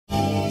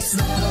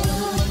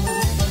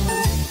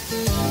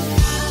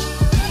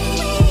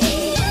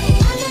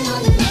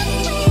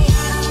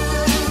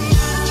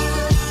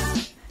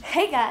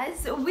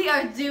guys, we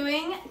are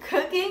doing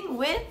Cooking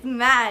with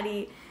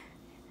Maddie.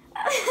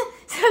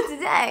 So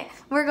today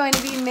we're going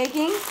to be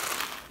making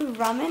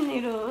ramen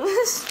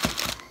noodles.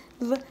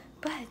 But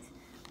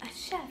a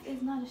chef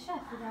is not a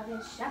chef without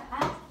his chef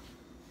hat.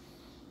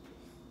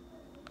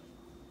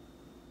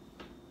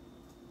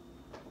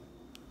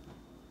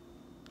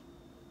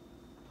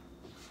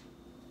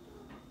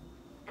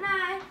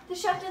 And the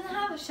chef doesn't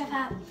have a chef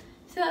hat.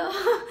 So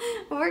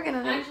we're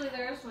gonna make... Actually,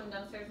 there is one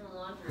downstairs in the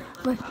laundry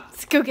room.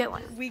 Let's go get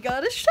one. We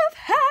got a chef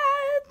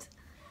hat.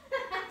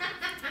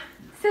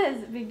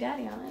 Says Big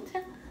Daddy on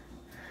it.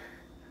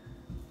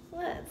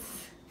 Where's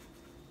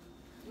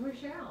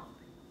Cheryl?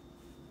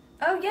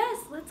 Oh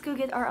yes, let's go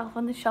get our elf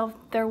on the shelf.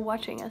 They're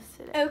watching us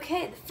today.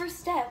 Okay, the first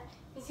step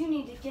is you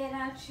need to get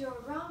out your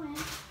ramen.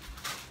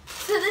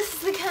 So this is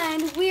the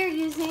kind we're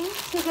using.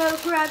 So go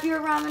grab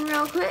your ramen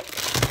real quick.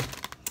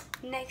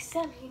 Next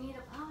up, you need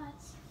a pot.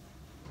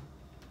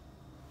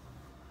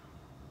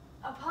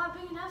 A pot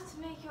big enough to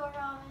make your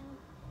ramen.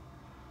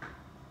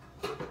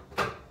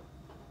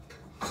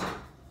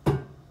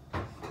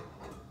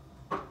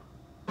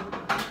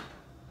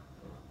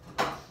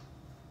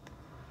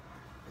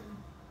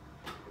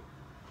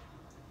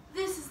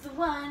 This is the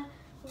one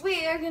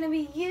we are going to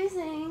be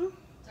using.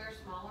 Is there a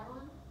smaller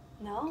one?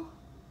 No?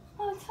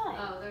 Oh, it's fine.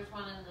 Oh, there's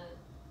one in the...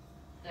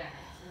 There,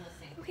 it's in the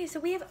sink. Okay, so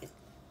we have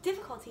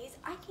difficulties.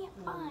 I can't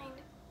find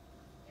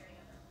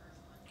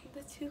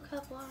the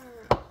 2-cup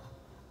water.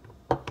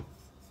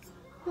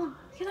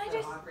 Can I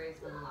just...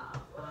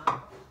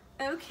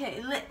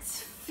 Okay,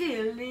 let's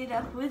fill it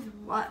up with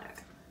water.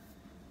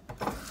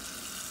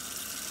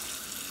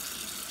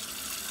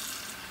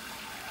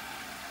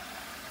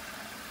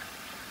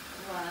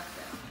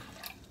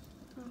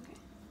 Okay.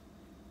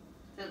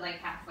 Is it like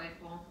halfway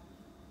full?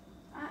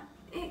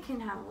 It can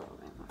have a little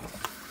bit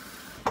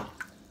more.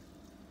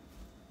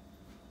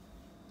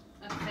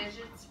 A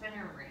fidget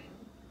spinner ring.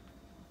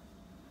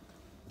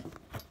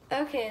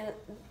 Okay,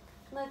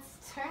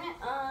 let's turn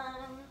it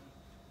on.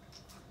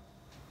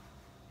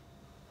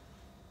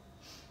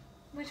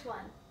 Which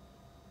one?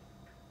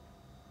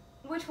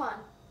 Which one?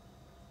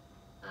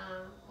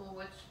 Well,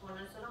 which one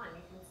is it on?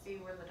 You can see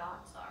where the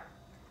dots are.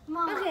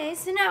 Mom. Okay,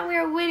 so now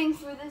we're waiting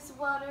for this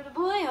water to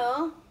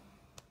boil.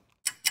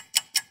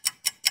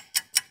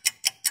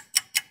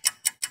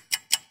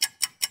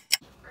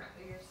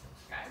 Your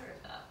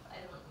subscribers up. I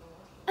don't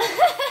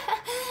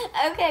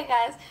know. Okay,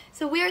 guys,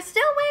 so we are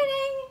still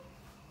waiting.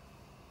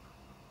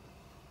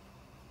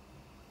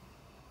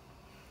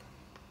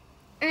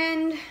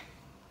 And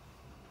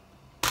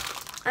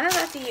I'm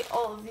about to eat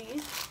all of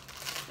these.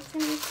 It's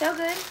gonna be so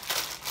good.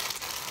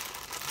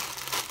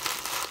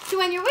 So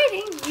when you're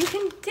waiting, you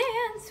can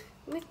dance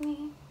with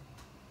me.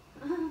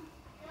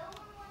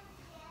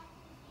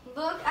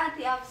 Look at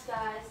the elves,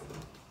 guys.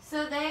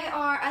 So they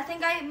are, I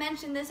think I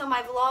mentioned this on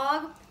my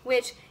vlog,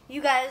 which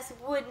you guys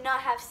would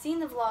not have seen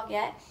the vlog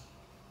yet.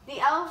 The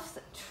elves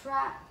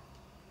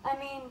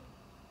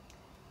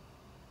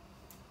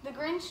the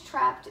Grinch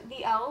trapped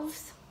the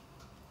elves.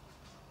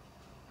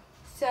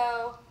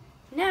 So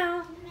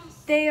now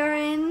they are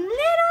in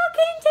little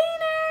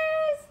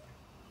containers.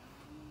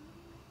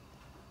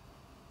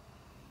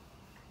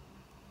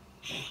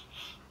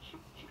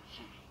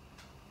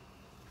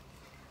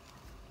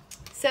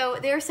 So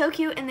they're so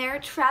cute and they're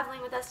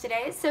traveling with us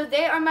today. So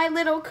they are my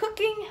little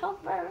cooking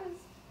helpers.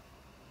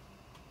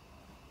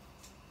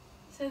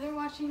 So they're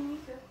watching me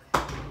cook.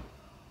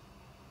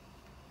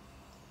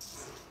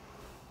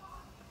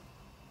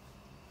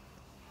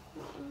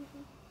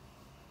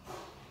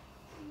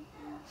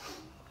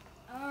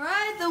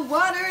 Alright, the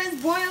water is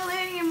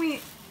boiling and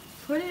we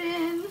put it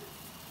in.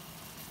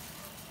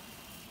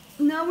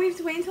 Now we have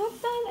to wait until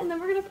it's done and then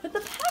we're going to put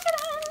the packet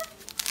on.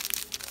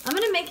 I'm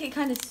going to make it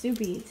kind of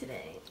soupy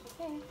today.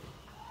 Okay,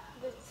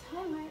 the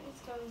timer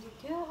is going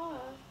to go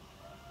off.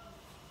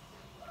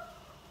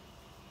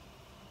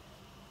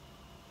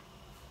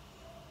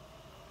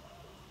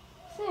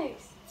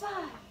 Six,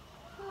 5,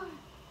 4,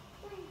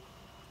 3,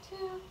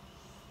 2.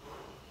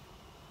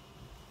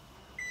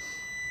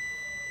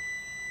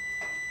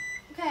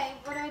 Okay,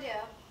 what do I do?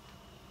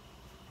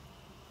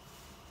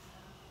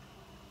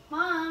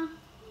 Mom.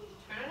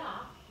 Turn it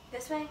off.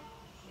 This way?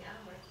 Yeah,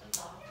 where's the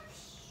off?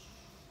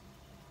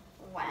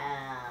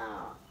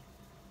 Wow.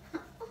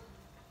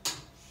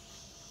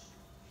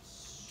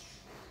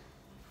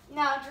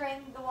 Now drain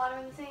the water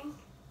in the sink.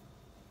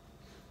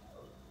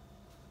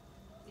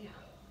 Yeah.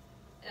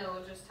 It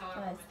will just tell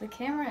Guys, the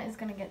camera is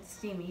going to get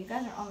steamy. You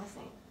guys are on the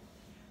sink.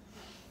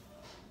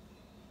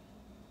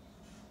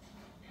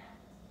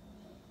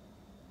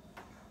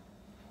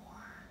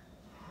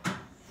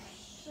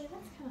 Actually,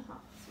 that's kind of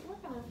hot. So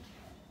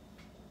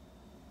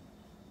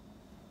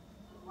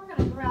we're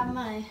gonna grab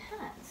my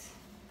hat.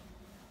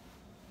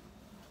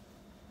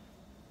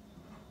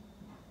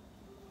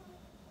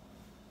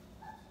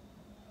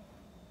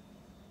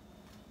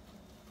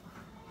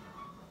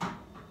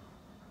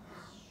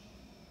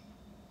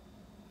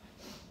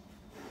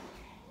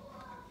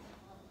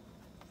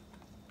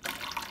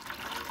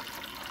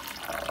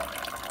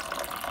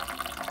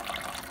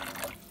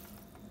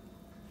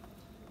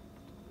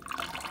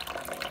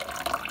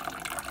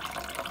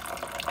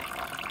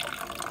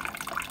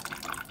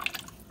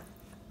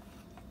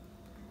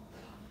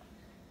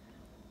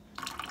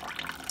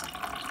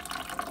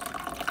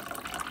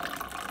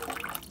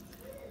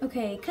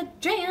 Okay,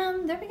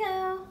 jam. There we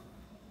go.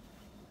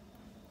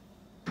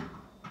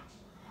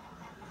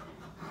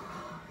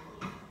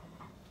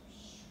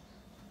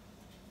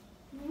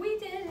 We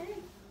did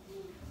it.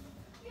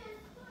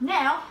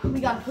 Now we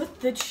gotta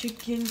put the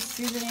chicken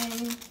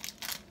seasoning.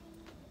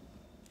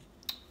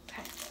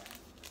 Okay.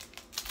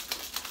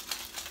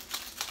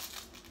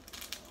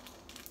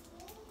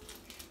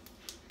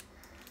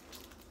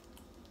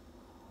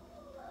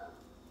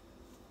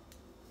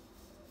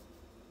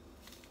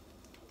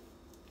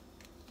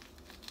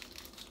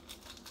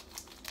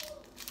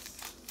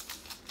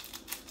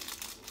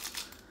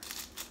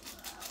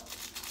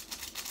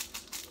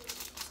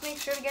 Make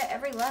sure to get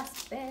every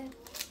last bit.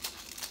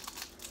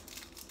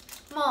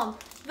 Mom,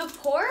 the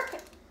pork,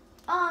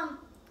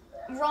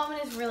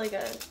 ramen is really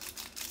good.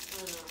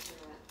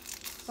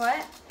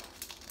 What?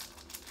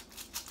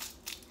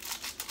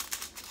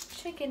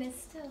 Chicken is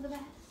still the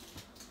best.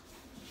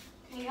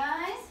 Okay,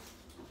 guys.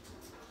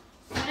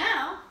 So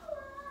now,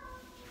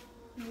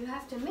 you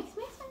have to mix.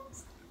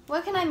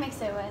 What can I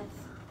mix it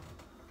with?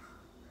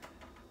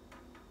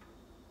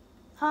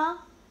 Huh?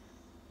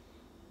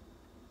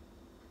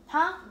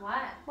 Huh?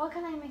 What? What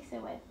can I mix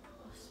it with?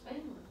 A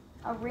spoon.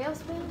 A real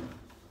spoon?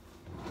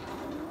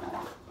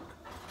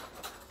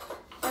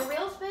 A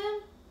real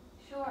spoon?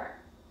 Sure.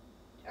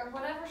 Or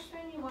whatever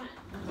spoon you want.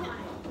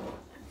 Fine.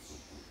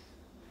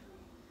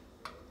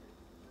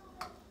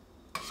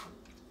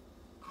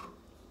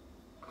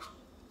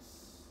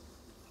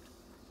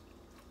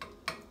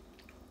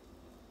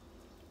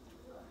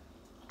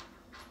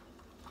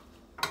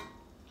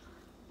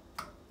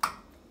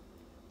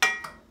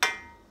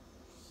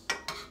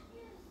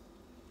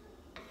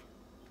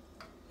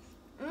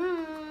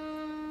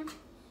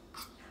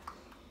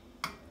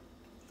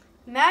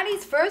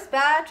 Maddie's first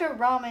batch of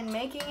ramen,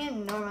 making it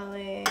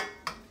normally.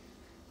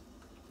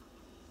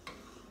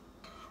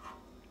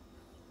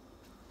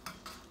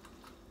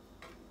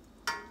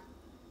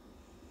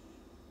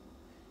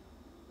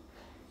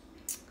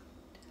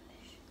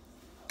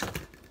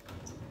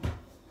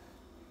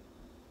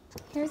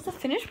 Here's the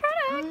finished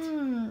product.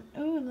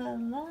 Ooh la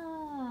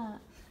la.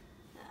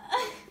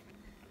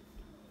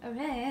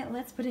 Okay,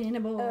 let's put it in a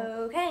bowl.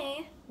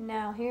 Okay,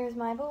 now here's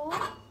my bowl.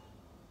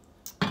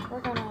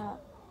 We're gonna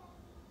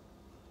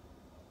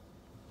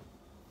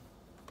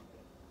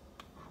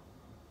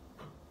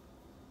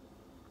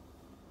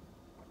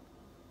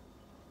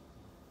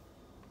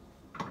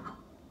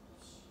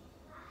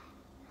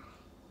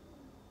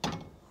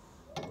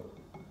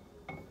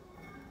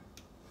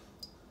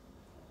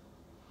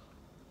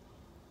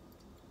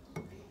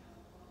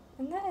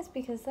and that is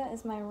because that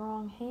is my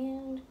wrong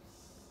hand.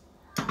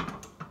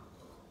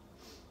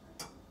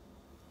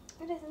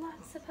 It is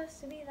not supposed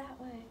to be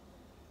that way.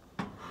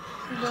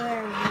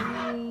 There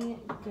we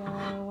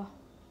go.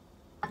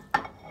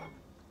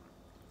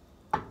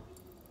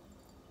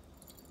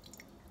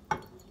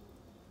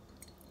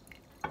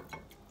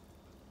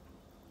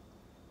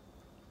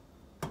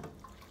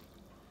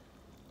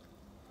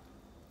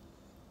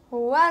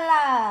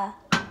 Voila!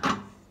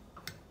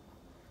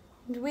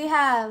 We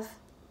have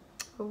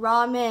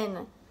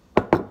ramen.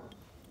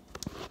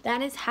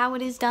 That is how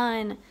it is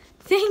done.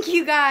 Thank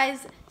you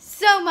guys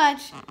so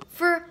much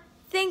for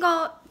thank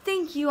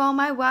you all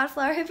my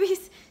wildflower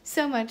hippies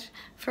so much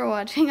for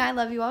watching. I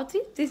love you all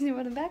too. Disney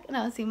World and back, and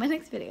I'll see you in my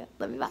next video.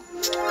 Love you,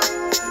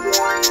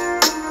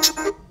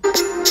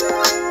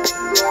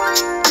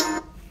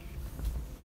 bye.